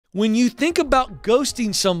When you think about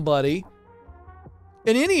ghosting somebody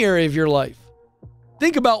in any area of your life,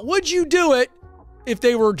 think about, would you do it if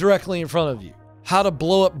they were directly in front of you? How to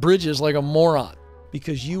blow up bridges like a moron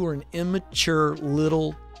because you are an immature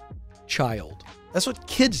little child. That's what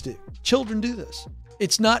kids do. Children do this.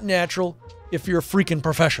 It's not natural if you're a freaking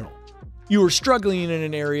professional. You are struggling in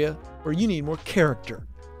an area where you need more character.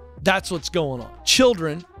 That's what's going on.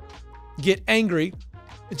 Children get angry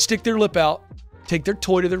and stick their lip out, take their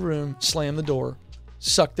toy to their room, slam the door,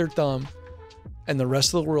 suck their thumb, and the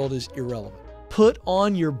rest of the world is irrelevant. Put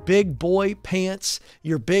on your big boy pants,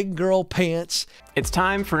 your big girl pants. It's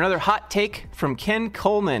time for another hot take from Ken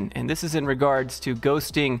Coleman, and this is in regards to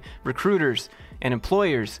ghosting recruiters and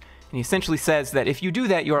employers. And he essentially says that if you do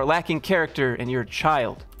that, you are lacking character and you're a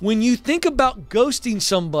child. When you think about ghosting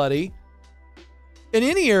somebody in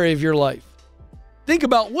any area of your life, think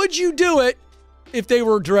about, would you do it if they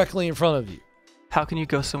were directly in front of you? How can you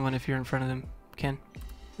ghost someone if you're in front of them, Ken?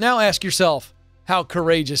 Now ask yourself, how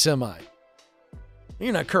courageous am I?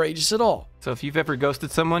 You're not courageous at all. So if you've ever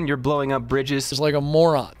ghosted someone, you're blowing up bridges. It's like a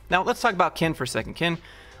moron. Now let's talk about Ken for a second. Ken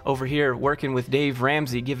over here working with Dave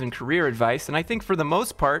Ramsey, giving career advice. And I think for the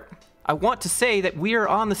most part, I want to say that we are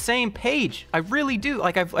on the same page. I really do.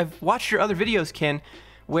 Like I've watched your other videos, Ken,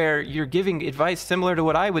 where you're giving advice similar to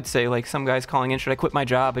what I would say. Like some guy's calling in, should I quit my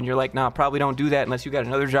job? And you're like, nah, probably don't do that unless you got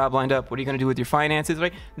another job lined up. What are you going to do with your finances?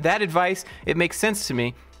 Like that advice, it makes sense to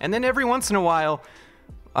me. And then every once in a while,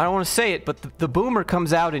 I don't want to say it, but the boomer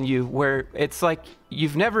comes out in you where it's like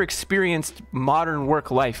you've never experienced modern work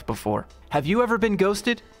life before. Have you ever been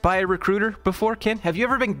ghosted by a recruiter before, Ken? Have you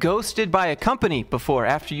ever been ghosted by a company before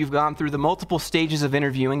after you've gone through the multiple stages of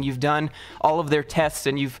interviewing, you've done all of their tests,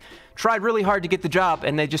 and you've tried really hard to get the job,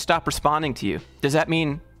 and they just stop responding to you? Does that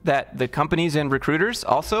mean that the companies and recruiters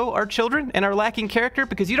also are children and are lacking character?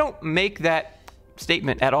 Because you don't make that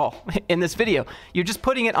statement at all in this video. You're just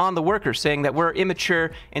putting it on the workers, saying that we're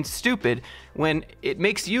immature and stupid, when it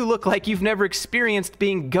makes you look like you've never experienced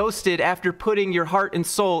being ghosted after putting your heart and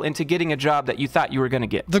soul into getting a job that you thought you were going to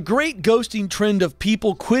get. The great ghosting trend of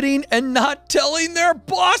people quitting and not telling their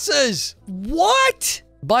bosses. What?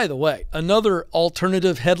 By the way, another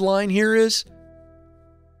alternative headline here is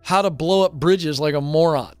how to blow up bridges like a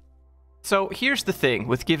moron. So here's the thing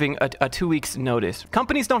with giving a 2 weeks notice.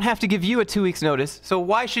 Companies don't have to give you a 2 weeks notice, so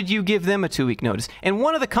why should you give them a 2 week notice? And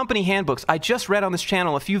one of the company handbooks I just read on this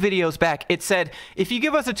channel a few videos back, it said, if you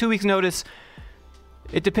give us a 2 weeks notice,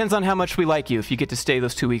 it depends on how much we like you if you get to stay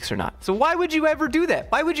those 2 weeks or not. So why would you ever do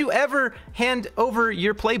that? Why would you ever hand over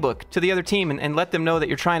your playbook to the other team and let them know that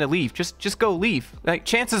you're trying to leave? Just go leave. Like,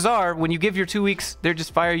 chances are when you give your 2 weeks, they'll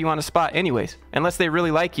just fire you on the spot anyways, unless they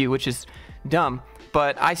really like you, which is dumb.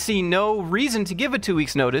 But I see no reason to give a 2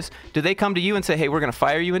 weeks notice. Do they come to you and say, hey, we're going to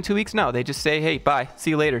fire you in 2 weeks? No, they just say, hey, bye,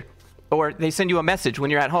 see you later. Or they send you a message when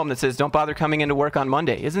you're at home that says, don't bother coming into work on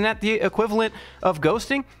Monday. Isn't that the equivalent of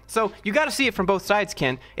ghosting? So you got to see it from both sides,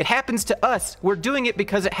 Ken. It happens to us. We're doing it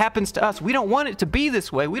because it happens to us. We don't want it to be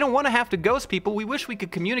this way. We don't want to have to ghost people. We wish we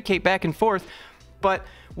could communicate back and forth. But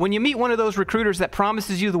when you meet one of those recruiters that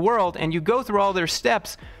promises you the world and you go through all their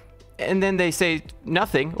steps, and then they say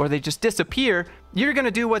nothing, or they just disappear, you're going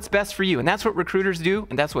to do what's best for you. And that's what recruiters do,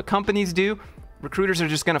 and that's what companies do. Recruiters are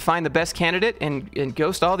just going to find the best candidate and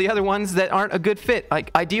ghost all the other ones that aren't a good fit. Like,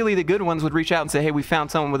 ideally, the good ones would reach out and say, hey, we found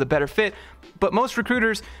someone with a better fit. But most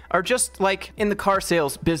recruiters are just like in the car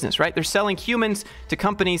sales business, right? They're selling humans to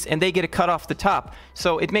companies, and they get a cut off the top.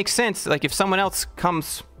 So it makes sense, like, if someone else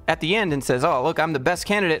comes at the end and says, oh, look, I'm the best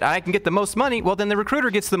candidate, I can get the most money, well, then the recruiter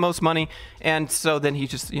gets the most money, and so then he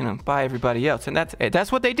just, buy everybody else. And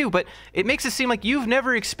that's what they do. But it makes it seem like you've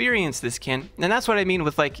never experienced this, Ken. And that's what I mean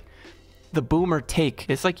with, like, the boomer take.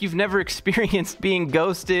 It's like you've never experienced being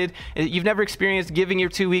ghosted. You've never experienced giving your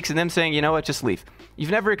 2 weeks and them saying, you know what, just leave.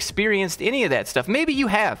 You've never experienced any of that stuff. Maybe you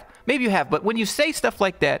have. Maybe you have. But when you say stuff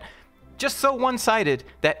like that, just so one-sided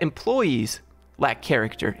that employees lack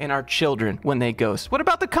character and are children when they ghost. What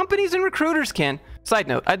about the companies and recruiters, Ken? Side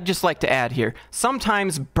note, I'd just like to add here,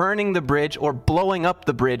 sometimes burning the bridge or blowing up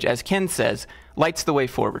the bridge, as Ken says, lights the way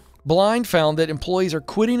forward. Blind found that employees are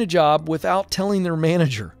quitting a job without telling their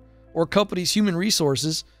manager or company's human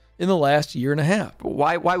resources in the last year and a half.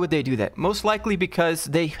 Why would they do that? Most likely because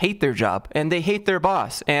they hate their job and they hate their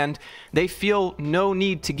boss, and they feel no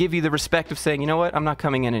need to give you the respect of saying, you know what, I'm not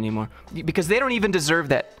coming in anymore. Because they don't even deserve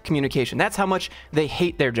that communication. That's how much they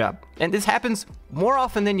hate their job. And this happens more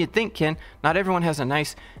often than you'd think, Ken. Not everyone has a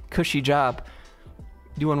nice, cushy job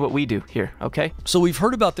doing what we do here, okay? So we've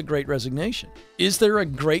heard about the Great Resignation. Is there a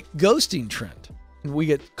great ghosting trend? We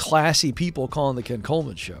get classy people calling the Ken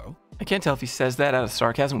Coleman Show. I can't tell if he says that out of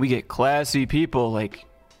sarcasm. We get classy people, like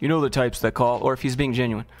You know the types that call, or if he's being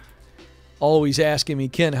genuine. Always asking me,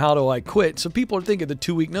 Ken, how do I quit? So people are thinking the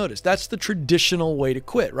 2-week notice. That's the traditional way to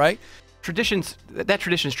quit, right? That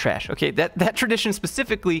tradition is trash. Okay, that tradition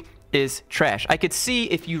specifically is trash. I could see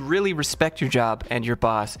if you really respect your job and your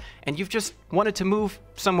boss and you've just wanted to move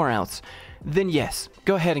somewhere else, then yes,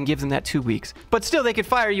 go ahead and give them that 2 weeks. But still, they could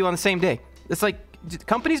fire you on the same day. It's like,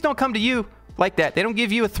 companies don't come to you like that. They don't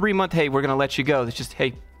give you a 3-month, hey, we're going to let you go. It's just,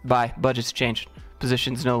 hey, bye, budget's changed.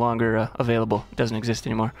 Position's no longer available. It doesn't exist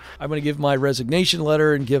anymore. I'm going to give my resignation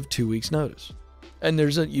letter and give 2 weeks notice. And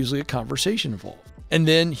there's usually a conversation involved. And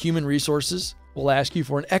then human resources will ask you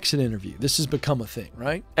for an exit interview. This has become a thing,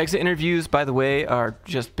 right? Exit interviews, by the way, are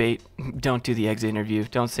just bait. Don't do the exit interview.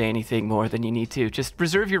 Don't say anything more than you need to. Just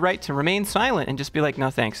reserve your right to remain silent and just be like, no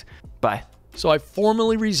thanks. Bye. So I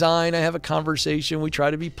formally resign. I have a conversation. We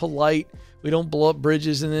try to be polite. We don't blow up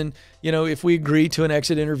bridges. And then, if we agree to an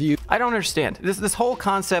exit interview. I don't understand. This whole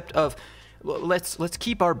concept of let's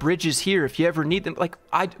keep our bridges here if you ever need them. Like,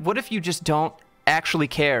 what if you just don't actually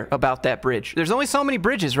care about that bridge? There's only so many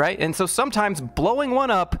bridges, right? And so sometimes blowing one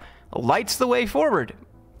up lights the way forward.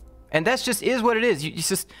 And that's just is what it is. You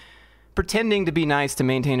just pretending to be nice to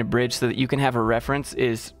maintain a bridge so that you can have a reference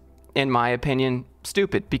is, in my opinion,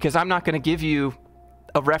 stupid, because I'm not going to give you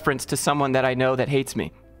a reference to someone that I know that hates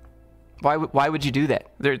me. Why would you do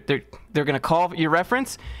that? They're going to call your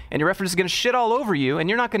reference, and your reference is going to shit all over you, and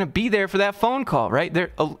you're not going to be there for that phone call, right?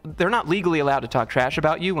 They're not legally allowed to talk trash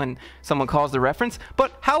about you when someone calls the reference,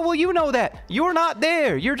 but how will you know that? You're not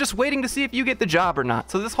there. You're just waiting to see if you get the job or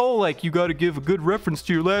not. So this whole, like, you got to give a good reference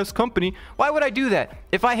to your last company, why would I do that?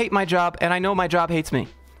 If I hate my job and I know my job hates me,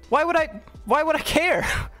 why would I care?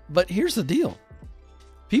 But here's the deal.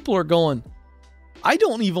 People are going, I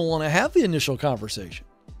don't even want to have the initial conversation.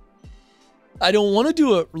 I don't want to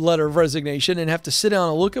do a letter of resignation and have to sit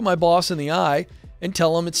down and look at my boss in the eye and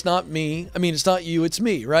tell him it's not me. I mean, it's not you, it's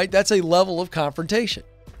me, right? That's a level of confrontation.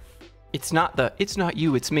 It's not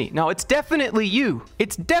you, it's me. No, it's definitely you.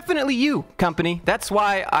 It's definitely you, company. That's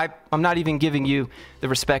why I'm not even giving you the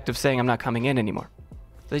respect of saying I'm not coming in anymore.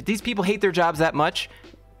 These people hate their jobs that much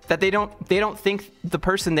that they don't think the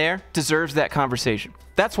person there deserves that conversation.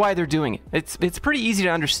 That's why they're doing it. It's pretty easy to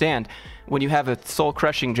understand when you have a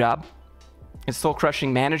soul-crushing job. His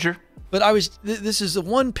soul-crushing manager. But this is the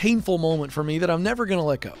one painful moment for me that I'm never going to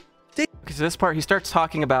let go. Because this part, he starts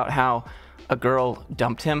talking about how a girl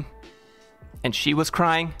dumped him and she was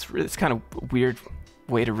crying. It's kind of a weird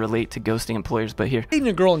way to relate to ghosting employers, but here. Dating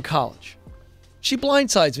a girl in college. She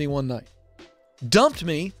blindsides me one night. Dumped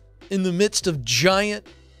me in the midst of giant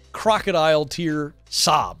crocodile tear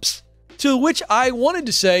sobs. To which I wanted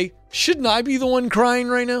to say, shouldn't I be the one crying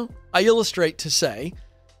right now? I illustrate to say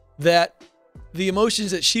that the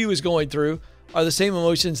emotions that she was going through are the same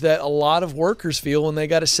emotions that a lot of workers feel when they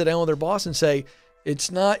got to sit down with their boss and say, it's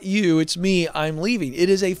not you, it's me, I'm leaving. It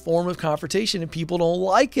is a form of confrontation and people don't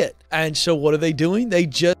like it. And so what are they doing?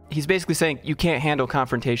 He's basically saying you can't handle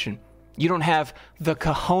confrontation. You don't have the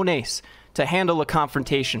cojones to handle a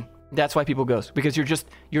confrontation. That's why people ghost, because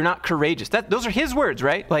you're not courageous. Those are his words,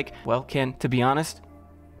 right? Like, well, Ken, to be honest,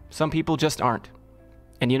 some people just aren't.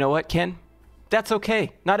 And you know what, Ken? That's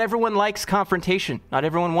okay. Not everyone likes confrontation. Not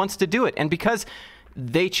everyone wants to do it. And because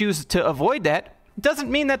they choose to avoid that, doesn't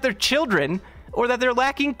mean that they're children or that they're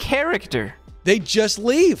lacking character. They just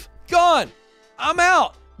leave. Gone. I'm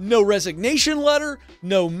out. No resignation letter,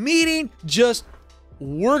 no meeting, just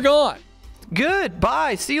we're gone. Good.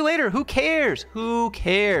 Bye. See you later. Who cares? Who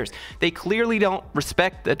cares? They clearly don't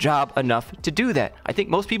respect the job enough to do that. I think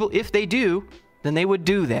most people, if they do, then they would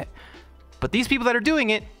do that. But these people that are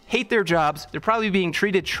doing it hate their jobs. They're probably being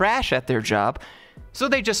treated trash at their job. So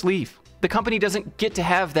they just leave. The company doesn't get to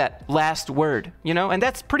have that last word, and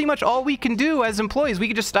that's pretty much all we can do as employees. We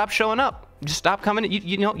can just stop showing up. Just stop coming.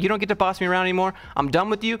 You don't get to boss me around anymore. I'm done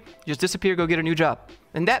with you. Just disappear, go get a new job.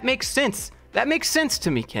 And that makes sense. That makes sense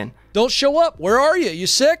to me, Ken. Don't show up. Where are you? You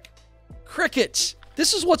sick? Crickets.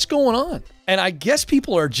 This is what's going on. And I guess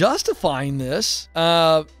people are justifying this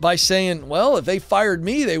by saying, well, if they fired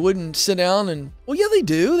me, they wouldn't sit down and, well, yeah, they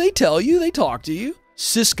do. They tell you. They talk to you.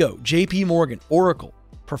 Cisco, JP Morgan, Oracle.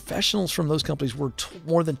 Professionals from those companies were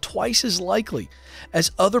more than twice as likely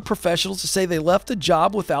as other professionals to say they left the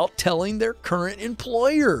job without telling their current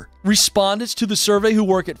employer. Respondents to the survey who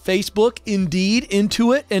work at Facebook, Indeed,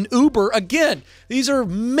 Intuit, and Uber, again, these are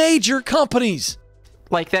major companies.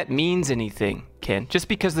 Like that means anything, Ken. Just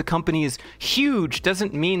because the company is huge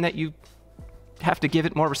doesn't mean that you have to give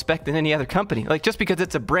it more respect than any other company. Like just because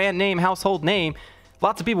it's a brand name, household name,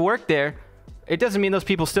 lots of people work there, it doesn't mean those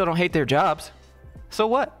people still don't hate their jobs. So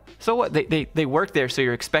what? So what? They work there, so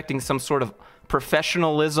you're expecting some sort of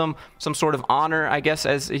professionalism, some sort of honor, I guess,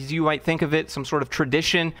 as you might think of it, some sort of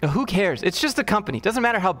tradition. Who cares? It's just a company. Doesn't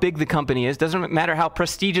matter how big the company is. Doesn't matter how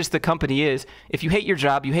prestigious the company is. If you hate your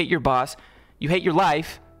job, you hate your boss, you hate your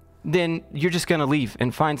life, then you're just going to leave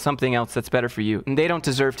and find something else that's better for you. And they don't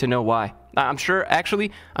deserve to know why. I'm sure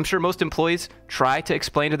most employees try to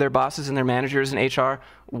explain to their bosses and their managers in HR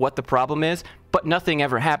what the problem is, but nothing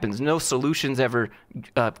ever happens. No solutions ever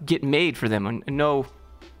get made for them, and no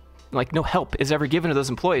help is ever given to those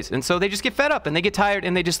employees. And so they just get fed up and they get tired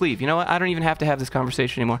and they just leave. You know what? I don't even have to have this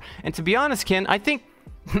conversation anymore. And to be honest, Ken, I think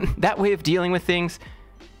that way of dealing with things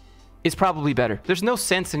is probably better. There's no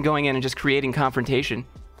sense in going in and just creating confrontation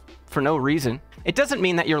for no reason. It doesn't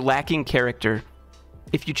mean that you're lacking character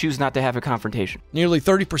if you choose not to have a confrontation. Nearly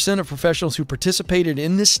 30% of professionals who participated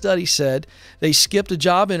in this study said they skipped a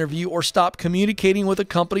job interview or stopped communicating with a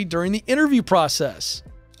company during the interview process.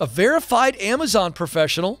 A verified Amazon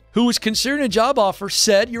professional who was considering a job offer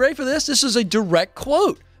said, you ready for this? This is a direct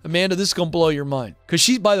quote. Amanda, this is going to blow your mind.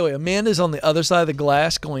 Because by the way, Amanda's on the other side of the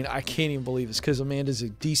glass going, I can't even believe this, because Amanda's a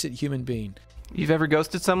decent human being. You've ever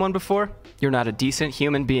ghosted someone before? You're not a decent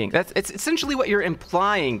human being. It's essentially what you're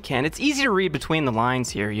implying, Ken. It's easy to read between the lines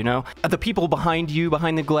here, you know? The people behind you,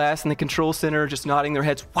 behind the glass in the control center, just nodding their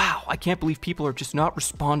heads. Wow, I can't believe people are just not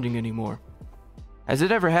responding anymore. Has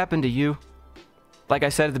it ever happened to you? Like I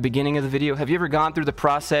said at the beginning of the video, have you ever gone through the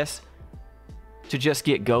process to just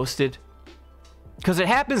get ghosted? Because it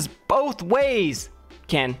happens both ways,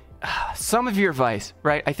 Ken. Some of your advice,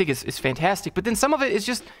 right, I think is fantastic, but then some of it is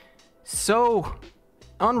just so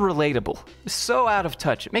unrelatable, so out of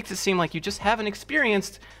touch. It makes it seem like you just haven't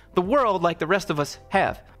experienced the world like the rest of us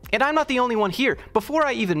have. And I'm not the only one here. Before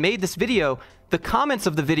I even made this video, the comments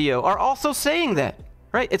of the video are also saying that,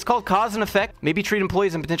 right? It's called cause and effect. Maybe treat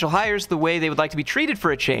employees and potential hires the way they would like to be treated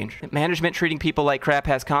for a change. Management treating people like crap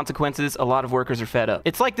has consequences. A lot of workers are fed up.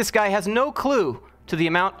 It's like this guy has no clue to the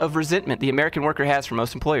amount of resentment the American worker has for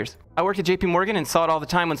most employers. I worked at JP Morgan and saw it all the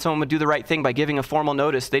time when someone would do the right thing by giving a formal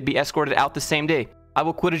notice, they'd be escorted out the same day. I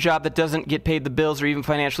will quit a job that doesn't get paid the bills or even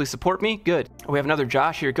financially support me. Good. We have another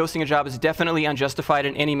Josh here. Ghosting a job is definitely unjustified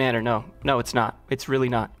in any manner. No, it's not. It's really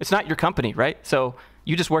not. It's not your company, right? So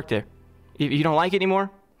you just work there. If you don't like it anymore,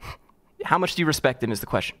 how much do you respect them is the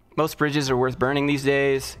question. Most bridges are worth burning these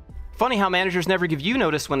days. Funny how managers never give you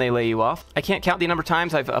notice when they lay you off. I can't count the number of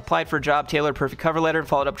times I've applied for a job, tailored a perfect cover letter, and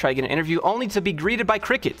followed up, trying to get an interview, only to be greeted by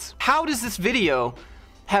crickets. How does this video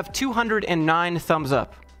have 209 thumbs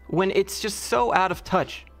up when it's just so out of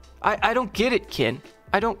touch? I don't get it, Ken.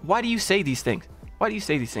 Why do you say these things? Why do you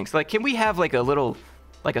say these things? Like, can we have like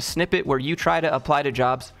a snippet where you try to apply to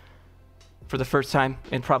jobs for the first time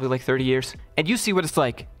in probably like 30 years, and you see what it's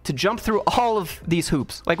like to jump through all of these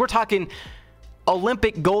hoops? Like, we're talking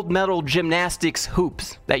Olympic gold medal gymnastics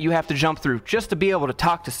hoops that you have to jump through just to be able to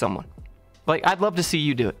talk to someone. Like, I'd love to see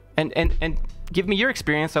you do it and give me your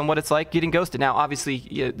experience on what it's like getting ghosted. Now,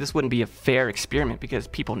 obviously, this wouldn't be a fair experiment because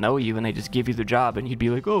people know you and they just give you the job and you'd be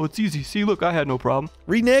like, oh, it's easy. See, look, I had no problem.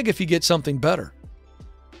 Renege if you get something better.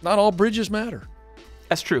 Not all bridges matter.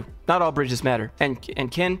 That's true. Not all bridges matter. And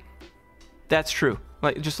Ken, that's true.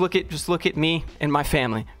 Like, just look at me and my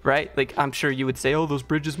family, right? Like, I'm sure you would say, oh, those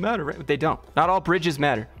bridges matter, right? But they don't. Not all bridges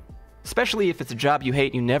matter. Especially if it's a job you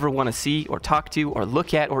hate, you never want to see or talk to or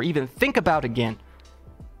look at or even think about again.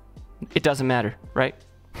 It doesn't matter, right?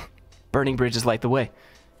 Burning bridges light the way.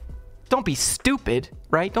 Don't be stupid,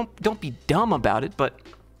 right? Don't be dumb about it, but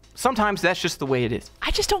sometimes that's just the way it is. I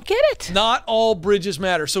just don't get it. Not all bridges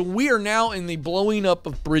matter. So we are now in the blowing up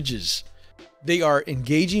of bridges. They are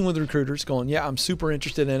engaging with recruiters, going, yeah, I'm super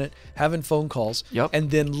interested in it, having phone calls,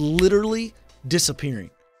 and then literally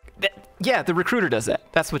disappearing. Yeah, the recruiter does that.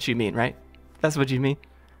 That's what you mean, right? That's what you mean?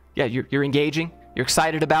 Yeah, you're engaging, you're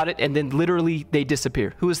excited about it, and then literally they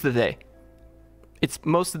disappear. Who is the they?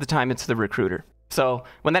 Most of the time it's the recruiter. So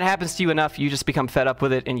when that happens to you enough, you just become fed up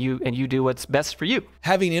with it, and you do what's best for you.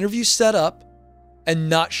 Having interviews set up and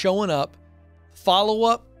not showing up, follow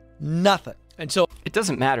up, nothing. And so it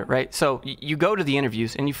doesn't matter, right? So you go to the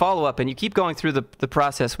interviews and you follow up and you keep going through the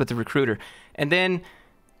process with the recruiter, and then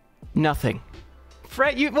nothing.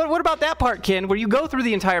 Fred, what about that part, Ken, where you go through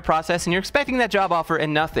the entire process and you're expecting that job offer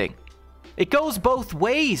and nothing? It goes both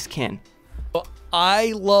ways, Ken.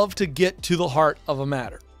 I love to get to the heart of a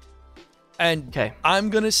matter. And I'm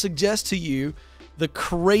going to suggest to you the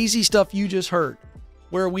crazy stuff you just heard,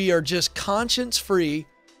 where we are just conscience-free,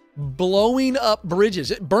 blowing up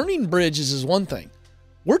bridges. Burning bridges is one thing.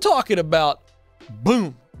 We're talking about,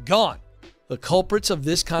 boom, gone. The culprits of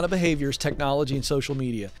this kind of behavior is technology and social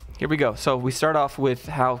media. Here we go. So we start off with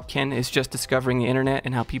how Ken is just discovering the internet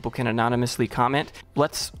and how people can anonymously comment.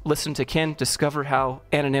 Let's listen to Ken discover how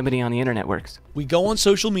anonymity on the internet works. We go on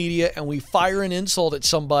social media and we fire an insult at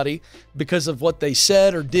somebody because of what they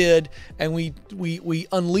said or did, and we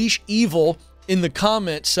unleash evil in the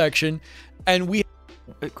comment section, and we...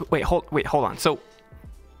 Wait, hold on. So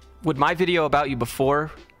would my video about you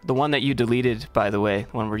before, the one that you deleted, by the way,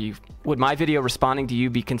 the one where you... Would my video responding to you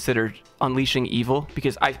be considered unleashing evil?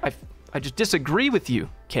 Because I just disagree with you,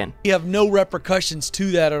 Ken. We have no repercussions to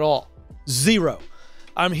that at all. Zero.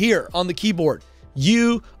 I'm here on the keyboard.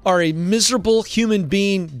 You are a miserable human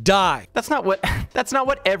being. Die. That's not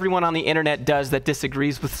what everyone on the internet does that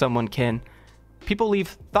disagrees with someone, Ken. People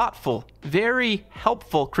leave thoughtful, very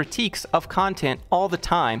helpful critiques of content all the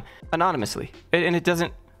time anonymously. And it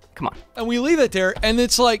doesn't... Come on. And we leave it there, and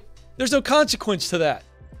it's like, there's no consequence to that.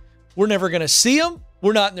 We're never going to see them.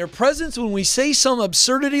 We're not in their presence when we say some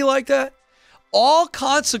absurdity like that. All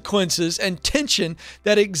consequences and tension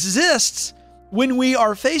that exists when we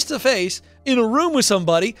are face to face in a room with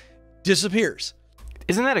somebody disappears.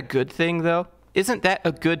 Isn't that a good thing, though? Isn't that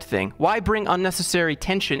a good thing? Why bring unnecessary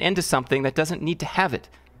tension into something that doesn't need to have it?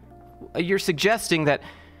 You're suggesting that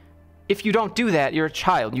if you don't do that, you're a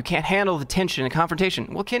child. You can't handle the tension and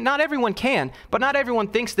confrontation. Well, not everyone can, but not everyone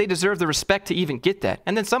thinks they deserve the respect to even get that.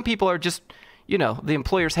 And then some people are just, you know, the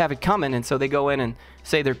employers have it coming, and so they go in and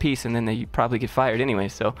say their piece, and then they probably get fired anyway.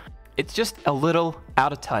 So it's just a little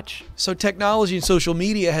out of touch. So technology and social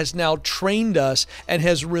media has now trained us and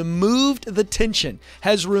has removed the tension,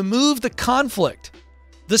 has removed the conflict.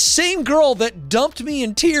 The same girl that dumped me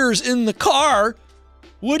in tears in the car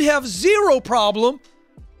would have zero problem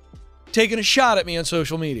taking a shot at me on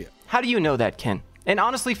social media. How do you know that, Ken? And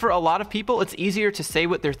honestly, for a lot of people, it's easier to say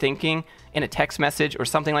what they're thinking in a text message or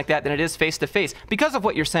something like that than it is face to face because of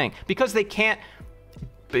what you're saying, because they can't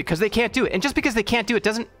do it. And just because they can't do it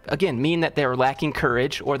doesn't, again, mean that they're lacking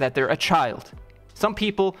courage or that they're a child. Some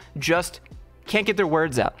people just can't get their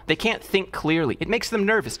words out. They can't think clearly. It makes them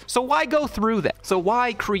nervous. So why go through that? So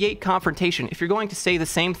why create confrontation if you're going to say the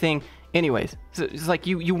same thing anyways? So it's like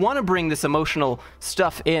you want to bring this emotional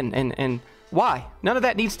stuff in, and why? None of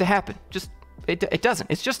that needs to happen. Just it doesn't.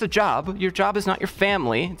 It's just a job. Your job is not your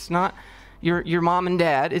family. It's not your mom and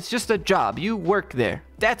dad. It's just a job. You work there.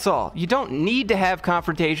 That's all. You don't need to have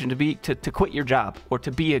confrontation to quit your job or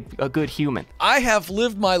to be a good human. I have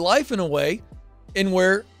lived my life in a way in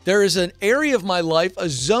where there is an area of my life, a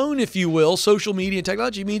zone, if you will. Social media and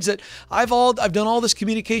technology means that I've done all this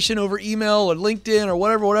communication over email or LinkedIn or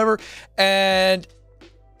whatever, and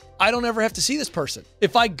I don't ever have to see this person.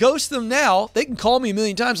 If I ghost them now, they can call me a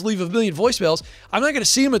million times, leave a million voicemails. I'm not going to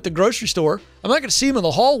see them at the grocery store. I'm not going to see them in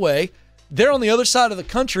the hallway. They're on the other side of the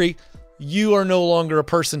country. You are no longer a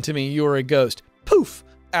person to me. You are a ghost. Poof,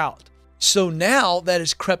 out. So now that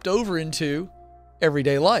has crept over into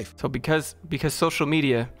everyday life. So because social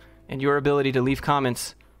media and your ability to leave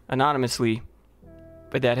comments anonymously,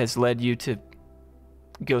 but that has led you to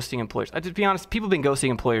ghosting employers. To be honest, people have been ghosting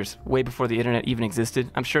employers way before the internet even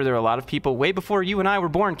existed. I'm sure there are a lot of people way before you and I were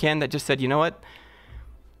born, Ken, that just said, you know what?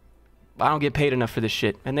 I don't get paid enough for this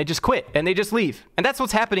shit. And they just quit and they just leave. And that's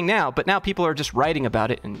what's happening now. But now people are just writing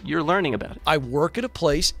about it and you're learning about it. I work at a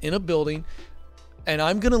place in a building and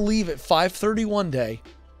I'm going to leave at 5:30 one day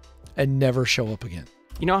and never show up again.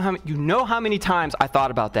 You know how many times I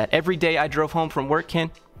thought about that every day I drove home from work,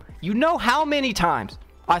 Ken? You know how many times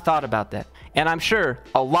I thought about that. And I'm sure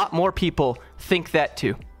a lot more people think that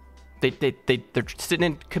too. They're sitting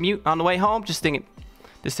in commute on the way home just thinking,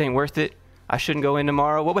 this ain't worth it. I shouldn't go in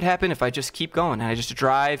tomorrow. What would happen if I just keep going and I just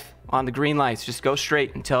drive on the green lights, just go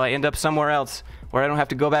straight until I end up somewhere else where I don't have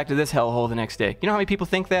to go back to this hellhole the next day? You know how many people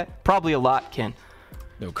think that? Probably a lot, Ken.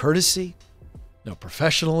 No courtesy, no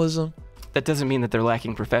professionalism. That doesn't mean that they're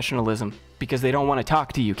lacking professionalism because they don't want to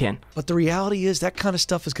talk to you, Ken. But the reality is that kind of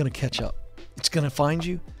stuff is going to catch up. It's going to find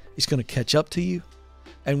you. It's going to catch up to you.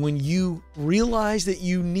 And when you realize that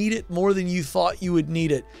you need it more than you thought you would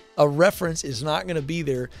need it, a reference is not going to be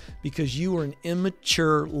there because you are an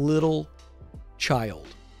immature little child.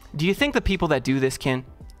 Do you think the people that do this, Ken,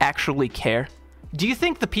 actually care? Do you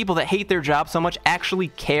think the people that hate their job so much actually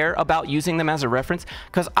care about using them as a reference?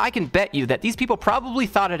 Because I can bet you that these people probably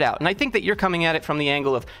thought it out. And I think that you're coming at it from the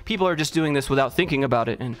angle of people are just doing this without thinking about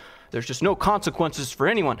it and there's just no consequences for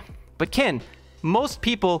anyone. But Ken, most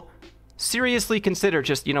people seriously consider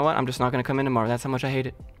just, you know what, I'm just not going to come in tomorrow. That's how much I hate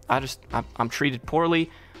it. I'm treated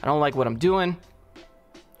poorly. I don't like what I'm doing.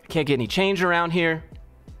 I can't get any change around here.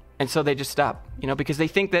 And so they just stop, you know, because they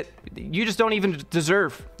think that you just don't even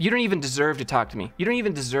deserve, you don't even deserve to talk to me. You don't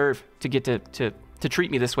even deserve to get to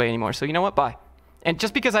treat me this way anymore. So you know what, bye. And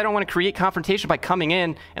just because I don't want to create confrontation by coming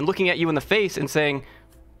in and looking at you in the face and saying,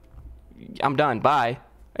 I'm done, bye,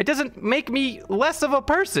 it doesn't make me less of a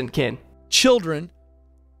person, Ken. Children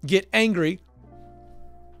get angry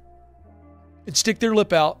and stick their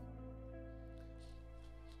lip out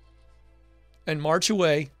and march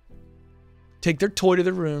away, take their toy to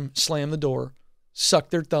their room, slam the door,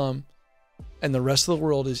 suck their thumb, and the rest of the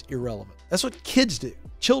world is irrelevant. That's what kids do.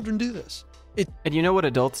 Children do this. And you know what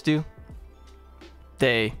adults do?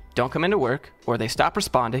 They don't come into work, or they stop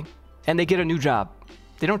responding, and they get a new job.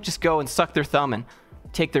 They don't just go and suck their thumb and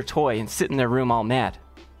take their toy and sit in their room all mad.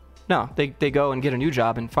 No, they go and get a new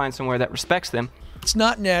job and find somewhere that respects them. It's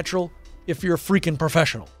not natural if you're a freaking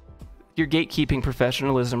professional. You're gatekeeping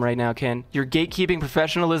professionalism right now, Ken. You're gatekeeping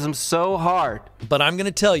professionalism so hard. But I'm going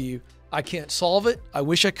to tell you, I can't solve it. I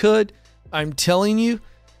wish I could. I'm telling you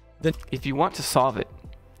that if you want to solve it,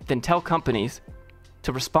 then tell companies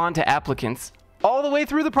to respond to applicants all the way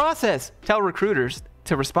through the process. Tell recruiters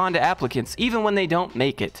to respond to applicants even when they don't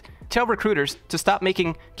make it. Tell recruiters to stop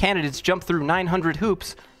making candidates jump through 900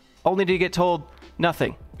 hoops only to get told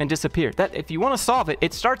nothing and disappear. That if you want to solve it,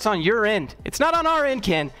 it starts on your end. It's not on our end,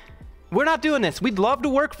 Ken. We're not doing this. We'd love to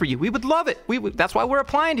work for you. We would love it. That's why we're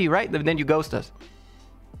applying to you, right? Then you ghost us.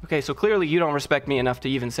 Okay, so clearly you don't respect me enough to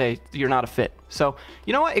even say you're not a fit. So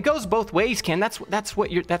you know what? It goes both ways, Ken. That's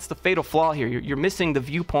the fatal flaw here. You're missing the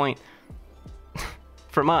viewpoint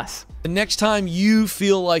from us. The next time you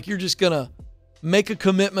feel like you're just gonna make a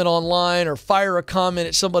commitment online or fire a comment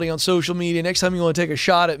at somebody on social media, next time you want to take a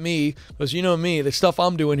shot at me, because you know me, the stuff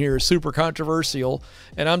I'm doing here is super controversial,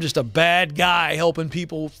 and I'm just a bad guy helping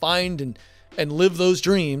people find and live those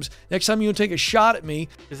dreams. Next time you want to take a shot at me.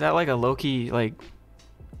 Is that like a low-key, like,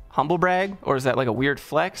 humble brag, or is that like a weird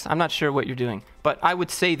flex? I'm not sure what you're doing, but I would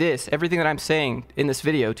say this, everything that I'm saying in this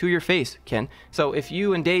video to your face, Ken. So if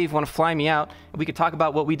you and Dave want to fly me out and we could talk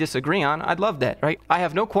about what we disagree on, I'd love that, right? I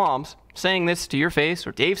have no qualms saying this to your face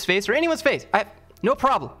or Dave's face or anyone's face. I have no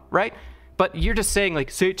problem, right? But you're just saying,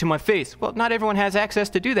 like, say it to my face. Well, not everyone has access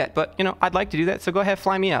to do that, but you know, I'd like to do that, so go ahead,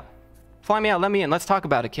 fly me out. Fly me out, let me in, let's talk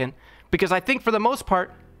about it, Ken. Because I think for the most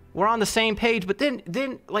part, we're on the same page, but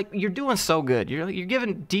then like, you're doing so good. You're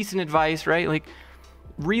giving decent advice, right? Like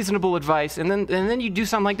reasonable advice, and then you do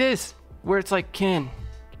something like this, where it's like, Ken,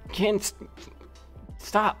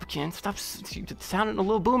 stop, Ken, stop sounding a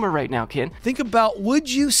little boomer right now, Ken. Think about,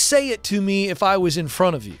 would you say it to me if I was in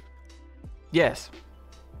front of you? Yes,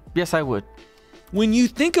 I would. When you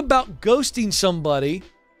think about ghosting somebody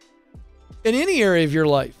in any area of your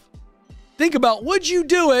life, think about, would you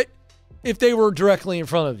do it if they were directly in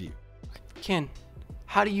front of you? Ken,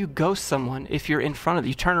 how do you ghost someone if you're in front of them?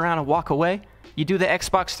 You turn around and walk away? You do the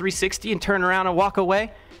Xbox 360 and turn around and walk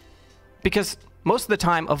away? Because most of the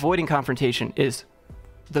time, avoiding confrontation is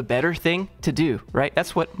the better thing to do, right?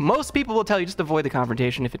 That's what most people will tell you, just avoid the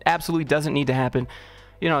confrontation. If it absolutely doesn't need to happen,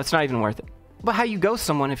 you know, it's not even worth it. But how you ghost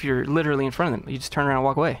someone if you're literally in front of them? You just turn around and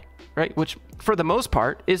walk away, right? Which, for the most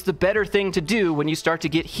part, is the better thing to do when you start to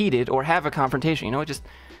get heated or have a confrontation. You know, just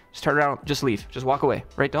turn around, just leave, just walk away,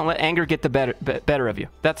 right? Don't let anger get the better of you.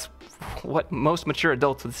 That's what most mature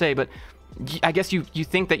adults would say, but I guess you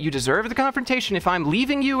think that you deserve the confrontation if I'm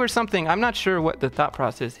leaving you or something. I'm not sure what the thought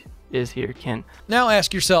process is here, Ken. Now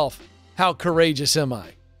ask yourself, how courageous am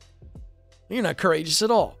I? You're not courageous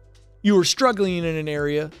at all. You are struggling in an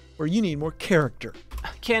area where you need more character.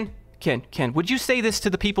 Ken, would you say this to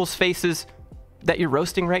the people's faces that you're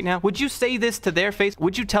roasting right now? Would you say this to their face?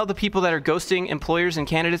 Would you tell the people that are ghosting employers and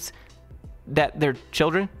candidates that they're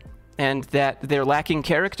children and that they're lacking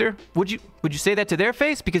character? Would you say that to their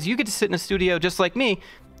face? Because you get to sit in a studio just like me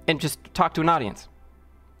and just talk to an audience.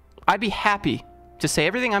 I'd be happy to say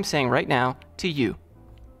everything I'm saying right now to you.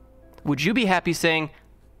 Would you be happy saying,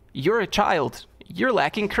 you're a child, you're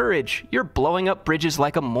lacking courage, you're blowing up bridges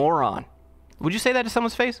like a moron? Would you say that to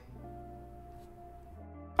someone's face?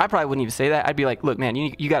 I probably wouldn't even say that. I'd be like, look, man,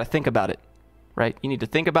 you got to think about it, right? You need to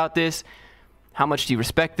think about this. How much do you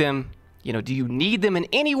respect them? You know, do you need them in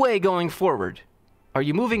any way going forward? Are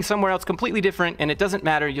you moving somewhere else completely different and it doesn't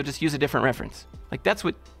matter, you'll just use a different reference? Like, that's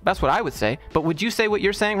what I would say. But would you say what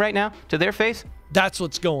you're saying right now to their face? That's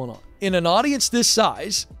what's going on. In an audience this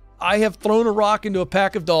size, I have thrown a rock into a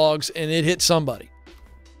pack of dogs and it hit somebody.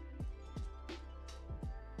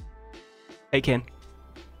 Hey, Ken,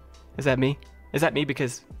 is that me? Is that me?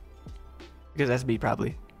 Because that's me,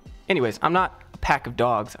 probably. Anyways, I'm not a pack of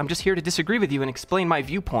dogs. I'm just here to disagree with you and explain my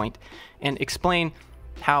viewpoint and explain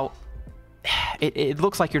how it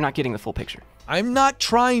looks like you're not getting the full picture. I'm not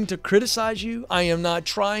trying to criticize you. I am not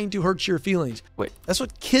trying to hurt your feelings. Wait. That's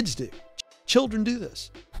what kids do. Children do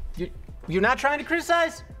this. You're not trying to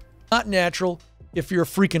criticize? Not natural if you're a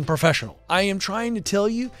freaking professional. I am trying to tell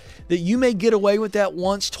you that you may get away with that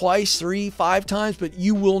once, twice, 3, 5 times, but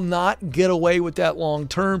you will not get away with that long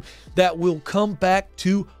term. That will come back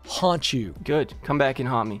to haunt you. Good. Come back and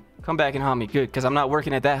haunt me. Come back and haunt me. Good, because I'm not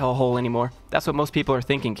working at that hellhole anymore. That's what most people are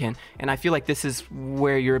thinking, Ken. And I feel like this is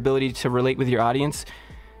where your ability to relate with your audience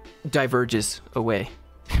diverges away.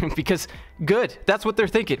 Because good, that's what they're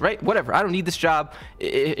thinking, right? Whatever, I don't need this job.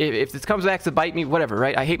 If this comes back to bite me, whatever,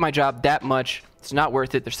 right? I hate my job that much. It's not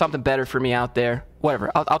worth it. There's something better for me out there. Whatever,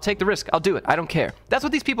 I'll take the risk. I'll do it. I don't care. That's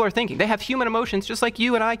what these people are thinking. They have human emotions just like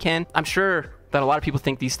you and I can. I'm sure that a lot of people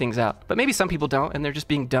think these things out, but maybe some people don't, and they're just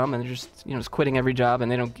being dumb, and they're just, just quitting every job, and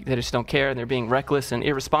they just don't care, and they're being reckless and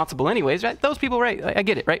irresponsible anyways, right? Those people, right? I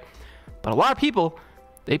get it, right? But a lot of people,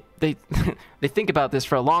 they think about this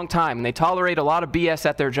for a long time, and they tolerate a lot of BS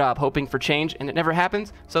at their job, hoping for change, and it never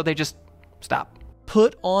happens, so they just stop.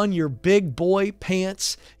 Put on your big boy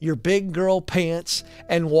pants, your big girl pants,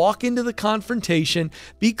 and walk into the confrontation.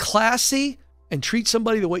 Be classy and treat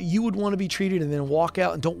somebody the way you would want to be treated, and then walk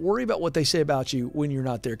out, and don't worry about what they say about you when you're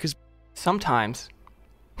not there. Because sometimes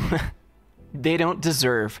they don't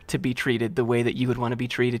deserve to be treated the way that you would want to be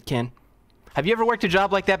treated, Ken. Have you ever worked a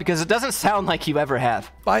job like that? Because it doesn't sound like you ever have.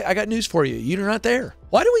 I got news for you. You're not there.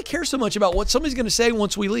 Why do we care so much about what somebody's going to say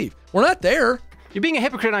once we leave? We're not there. You're being a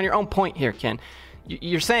hypocrite on your own point here, Ken.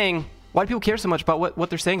 You're saying, why do people care so much about what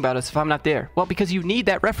they're saying about us if I'm not there? Well, because you need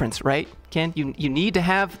that reference, right, Ken? You need to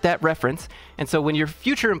have that reference. And so when your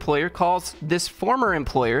future employer calls this former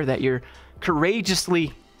employer that you're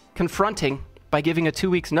courageously confronting by giving a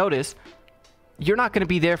 2 weeks notice, you're not going to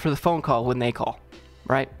be there for the phone call when they call,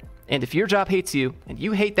 right? And if your job hates you and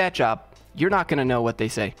you hate that job, you're not going to know what they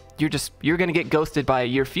say. You're going to get ghosted by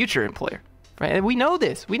your future employer, right? And we know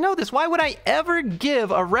this. We know this. Why would I ever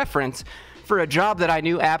give a reference for a job that I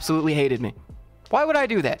knew absolutely hated me? Why would I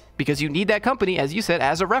do that? Because you need that company, as you said,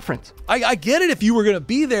 as a reference. I get it if you were going to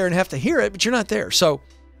be there and have to hear it, but you're not there. So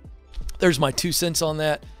there's my 2 cents on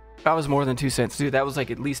that. That was more than 2 cents, dude. That was like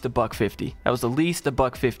at least $1.50. That was at least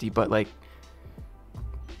 $1.50, but like,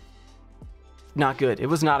 not good. It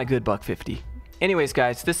was not a good $1.50. Anyways,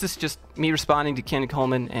 guys, this is just me responding to Ken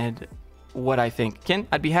Coleman and what I think. Ken,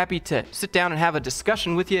 I'd be happy to sit down and have a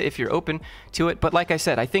discussion with you if you're open to it. But like I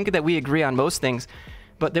said, I think that we agree on most things.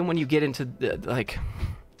 But then when you get into the, like,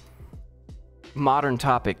 modern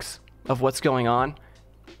topics of what's going on,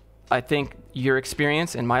 I think your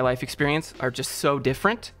experience and my life experience are just so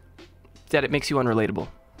different that it makes you unrelatable.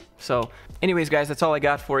 So anyways, guys, that's all I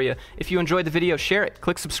got for you. If you enjoyed the video, share it.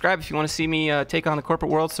 Click subscribe if you want to see me take on the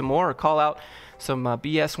corporate world some more, or call out some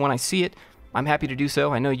BS when I see it. I'm happy to do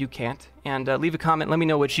so. I know you can't. And leave a comment. Let me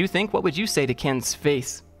know what you think. What would you say to Ken's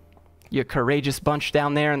face? You courageous bunch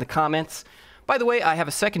down there in the comments. By the way, I have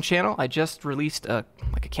a second channel. I just released a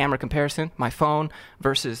camera comparison. My phone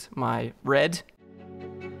versus my Red.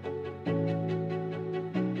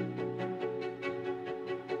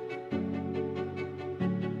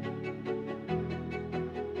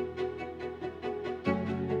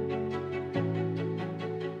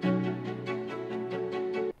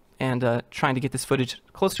 And trying to get this footage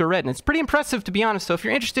close to a Red. And it's pretty impressive, to be honest. So if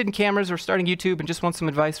you're interested in cameras or starting YouTube and just want some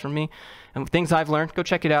advice from me and things I've learned, go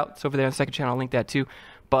check it out. It's over there on the second channel. I'll link that too.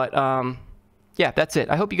 But yeah, that's it.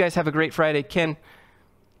 I hope you guys have a great Friday. Ken,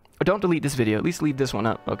 don't delete this video. At least leave this one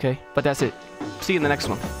up, okay? But that's it. See you in the next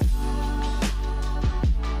one.